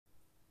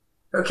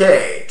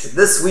Okay, to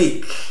this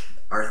week,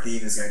 our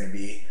theme is going to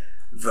be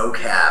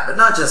vocab, but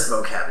not just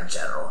vocab in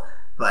general,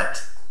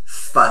 but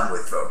fun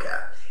with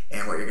vocab.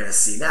 And what you're going to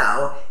see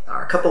now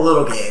are a couple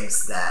little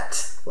games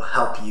that will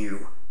help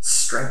you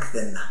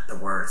strengthen the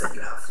words that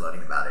you have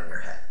floating about in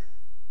your head.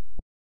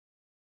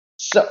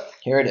 So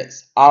here it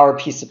is, our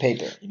piece of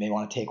paper. You may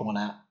want to take one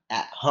out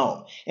at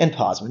home and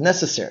pause when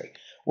necessary.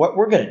 What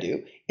we're going to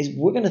do is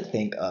we're going to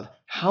think of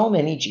how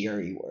many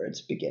GRE words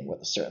begin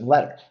with a certain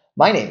letter.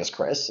 My name is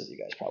Chris, as you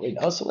guys probably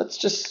know, so let's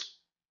just,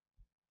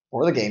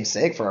 for the game's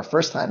sake, for our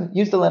first time,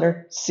 use the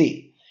letter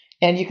C.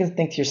 And you can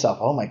think to yourself,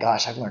 oh my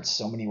gosh, I've learned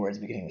so many words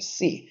beginning with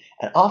C.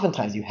 And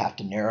oftentimes you have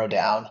to narrow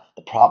down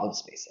the problem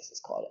space, as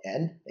it's called,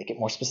 and make it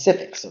more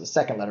specific. So the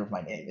second letter of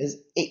my name is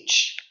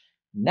H.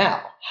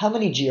 Now, how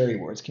many GRE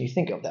words can you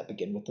think of that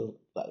begin with the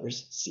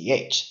letters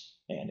CH?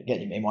 And again,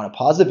 you may want to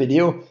pause the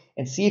video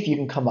and see if you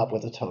can come up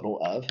with a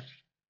total of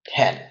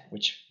 10,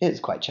 which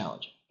is quite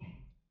challenging.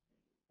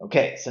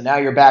 Okay, so now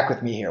you're back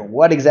with me here.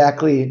 What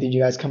exactly did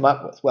you guys come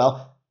up with?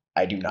 Well,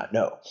 I do not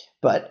know,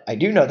 but I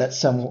do know that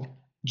some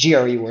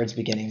GRE words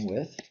beginning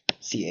with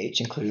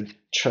CH include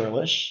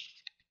churlish,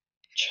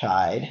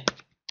 chide,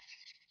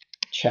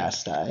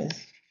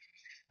 chastise,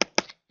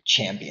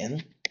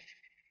 champion,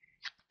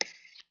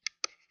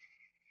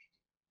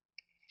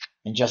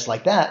 and just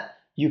like that,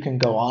 you can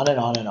go on and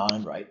on and on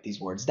and write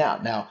these words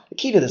down. Now, the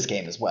key to this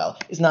game as well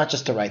is not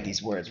just to write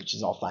these words, which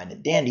is all fine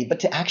and dandy, but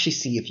to actually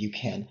see if you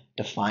can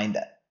define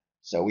them.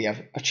 So we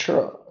have a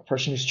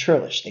person who's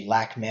churlish. They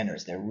lack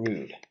manners. They're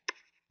rude,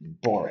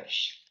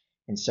 boorish.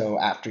 And so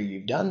after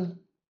you've done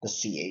the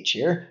CH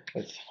here,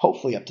 with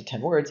hopefully up to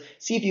 10 words,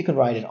 see if you can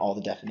write in all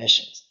the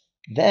definitions.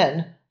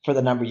 Then, for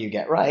the number you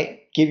get right,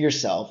 give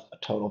yourself a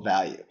total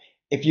value.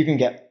 If you can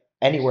get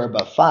anywhere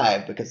above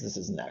 5, because this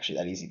isn't actually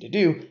that easy to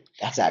do,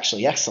 that's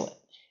actually excellent.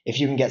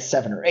 If you can get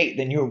 7 or 8,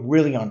 then you're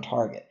really on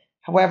target.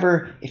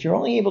 However, if you're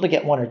only able to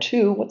get 1 or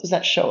 2, what does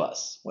that show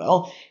us?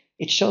 Well,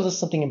 it shows us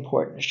something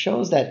important. It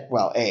shows that,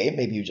 well, A,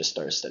 maybe you just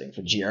started studying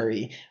for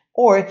GRE,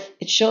 or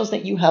it shows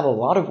that you have a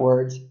lot of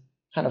words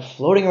kind of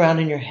floating around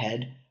in your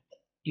head.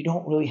 You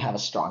don't really have a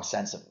strong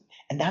sense of them.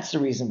 And that's the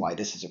reason why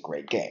this is a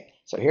great game.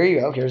 So here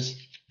you go. Here's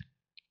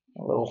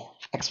a little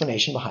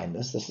explanation behind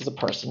this. This is a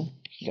person.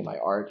 Again, my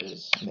art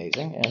is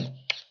amazing, and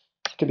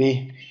it could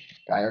be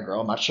guy or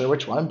girl, I'm not sure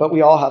which one, but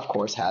we all, of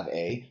course, have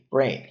a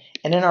brain.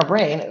 And in our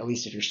brain, at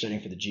least if you're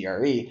studying for the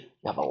GRE, we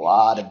have a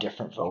lot of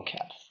different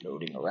vocab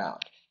floating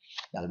around.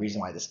 Now, the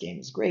reason why this game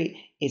is great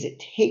is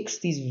it takes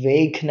these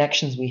vague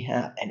connections we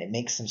have and it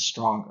makes them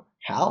stronger.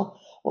 How?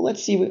 Well,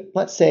 let's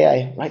say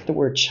I write the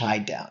word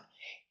chide down,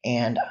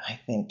 and I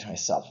think to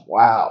myself,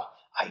 wow,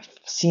 I've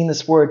seen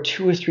this word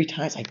 2 or 3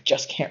 times. I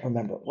just can't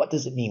remember. What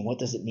does it mean? What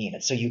does it mean?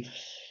 And so you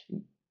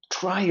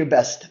try your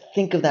best to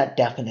think of that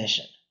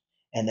definition.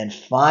 And then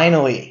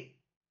finally,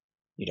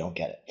 you don't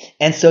get it.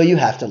 And so you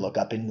have to look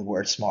up in the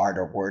Word Smart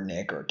or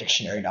WordNick or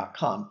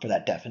dictionary.com for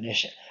that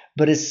definition.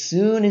 But as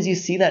soon as you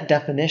see that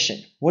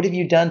definition, what have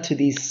you done to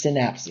these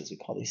synapses? We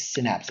call these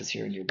synapses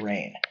here in your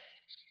brain.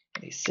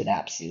 These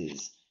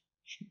synapses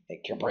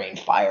make your brain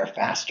fire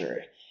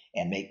faster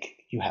and make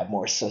you have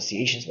more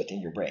associations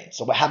within your brain.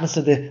 So what happens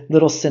to the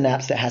little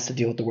synapse that has to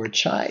deal with the word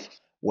chide?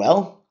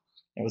 Well,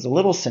 it was a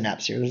little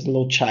synapse here. There's a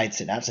little chide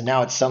synapse, and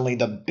now it's suddenly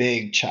the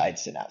big chide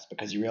synapse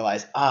because you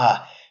realize,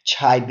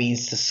 chide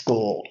means to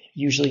scold,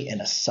 usually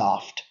in a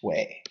soft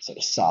way, so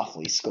to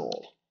softly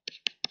scold.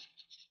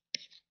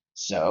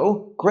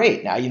 So,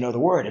 great, now you know the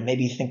word, and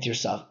maybe you think to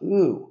yourself,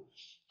 ooh,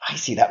 I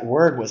see that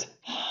word was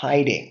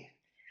hiding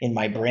in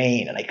my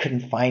brain, and I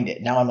couldn't find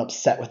it. Now I'm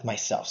upset with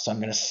myself, so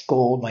I'm going to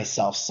scold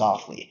myself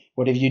softly.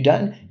 What have you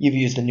done? You've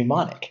used a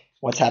mnemonic.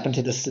 What's happened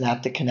to the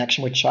synaptic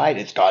connection with chide?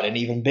 It's gotten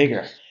even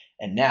bigger.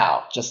 And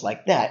now, just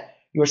like that,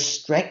 you're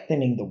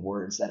strengthening the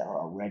words that are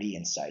already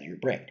inside your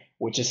brain,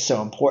 which is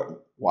so important.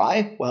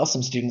 Why? Well,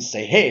 some students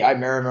say, hey, I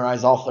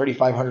memorized all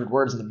 3,500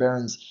 words in the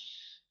Barron's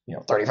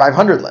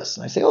 3,500 list.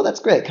 And I say, oh, that's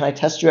great. Can I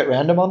test you at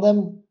random on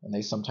them? And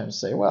they sometimes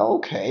say, well,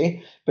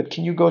 okay, but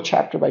can you go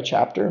chapter by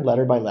chapter and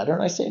letter by letter?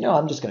 And I say, no,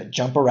 I'm just going to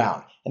jump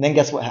around. And then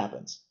guess what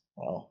happens?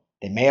 Well,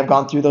 they may have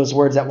gone through those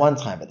words at one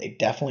time, but they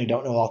definitely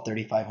don't know all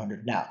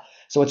 3,500 now.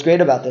 So what's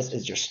great about this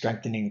is you're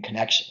strengthening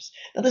connections.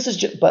 Now, this is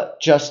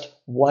just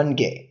one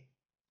game.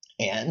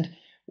 And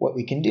what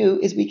we can do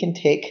is we can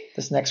take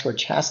this next word,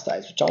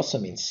 chastise, which also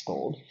means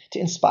scold, to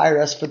inspire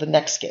us for the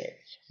next game,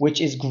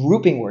 which is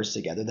grouping words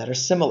together that are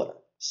similar.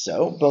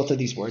 So both of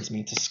these words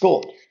mean to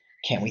scold.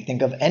 Can we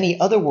think of any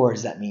other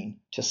words that mean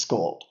to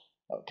scold?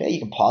 Okay, you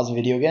can pause the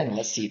video again and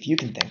let's see if you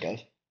can think of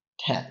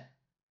 10.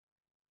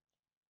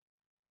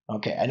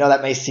 Okay, I know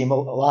that may seem a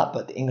lot,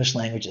 but the English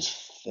language is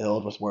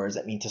filled with words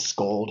that mean to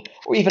scold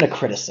or even to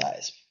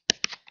criticize.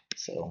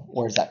 So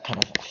words that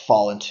kind of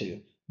fall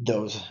into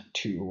those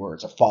 2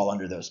 words or fall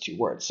under those 2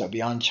 words. So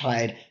beyond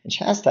chide and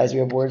chastise, we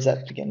have words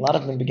that begin, a lot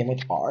of them begin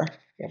with R.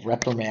 We have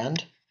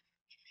reprimand.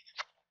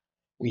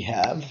 We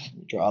have,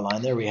 draw a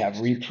line there, we have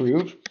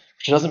reprove,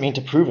 which doesn't mean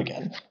to prove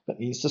again, but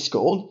means to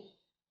scold.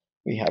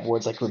 We have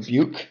words like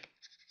rebuke,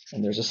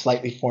 and there's a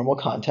slightly formal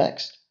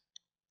context.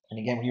 And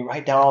again, when you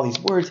write down all these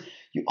words,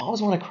 you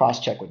always want to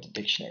cross-check with the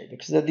dictionary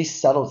because there are these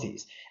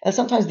subtleties. And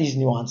sometimes these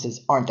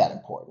nuances aren't that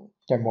important.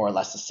 They're more or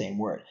less the same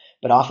word.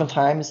 But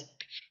oftentimes,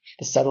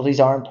 the subtleties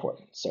are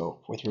important.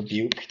 So with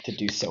rebuke, to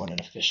do so in an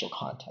official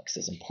context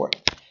is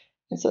important.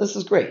 And so this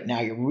is great. Now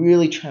you're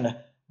really trying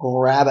to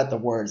grab at the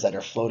words that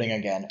are floating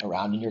again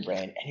around in your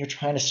brain, and you're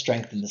trying to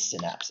strengthen the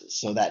synapses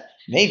so that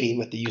maybe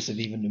with the use of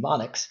even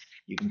mnemonics,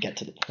 you can get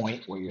to the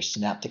point where your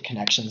synaptic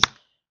connections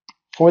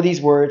for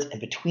these words and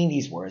between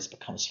these words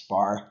becomes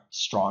far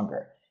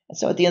stronger. And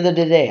so at the end of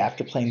the day,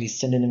 after playing these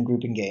synonym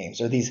grouping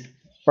games or these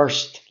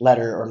first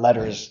letter or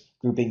letters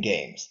grouping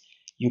games,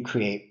 you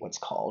create what's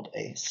called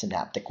a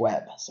synaptic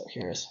web. So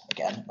here's,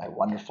 again, my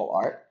wonderful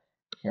art.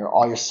 Here are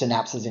all your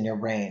synapses in your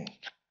brain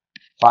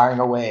firing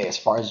away as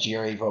far as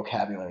GRE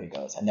vocabulary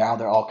goes. And now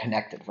they're all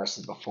connected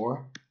versus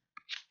before,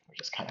 we're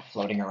just kind of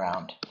floating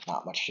around,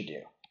 not much to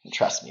do. And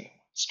trust me,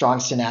 strong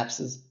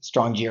synapses,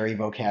 strong GRE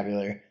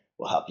vocabulary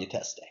will help you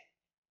test day.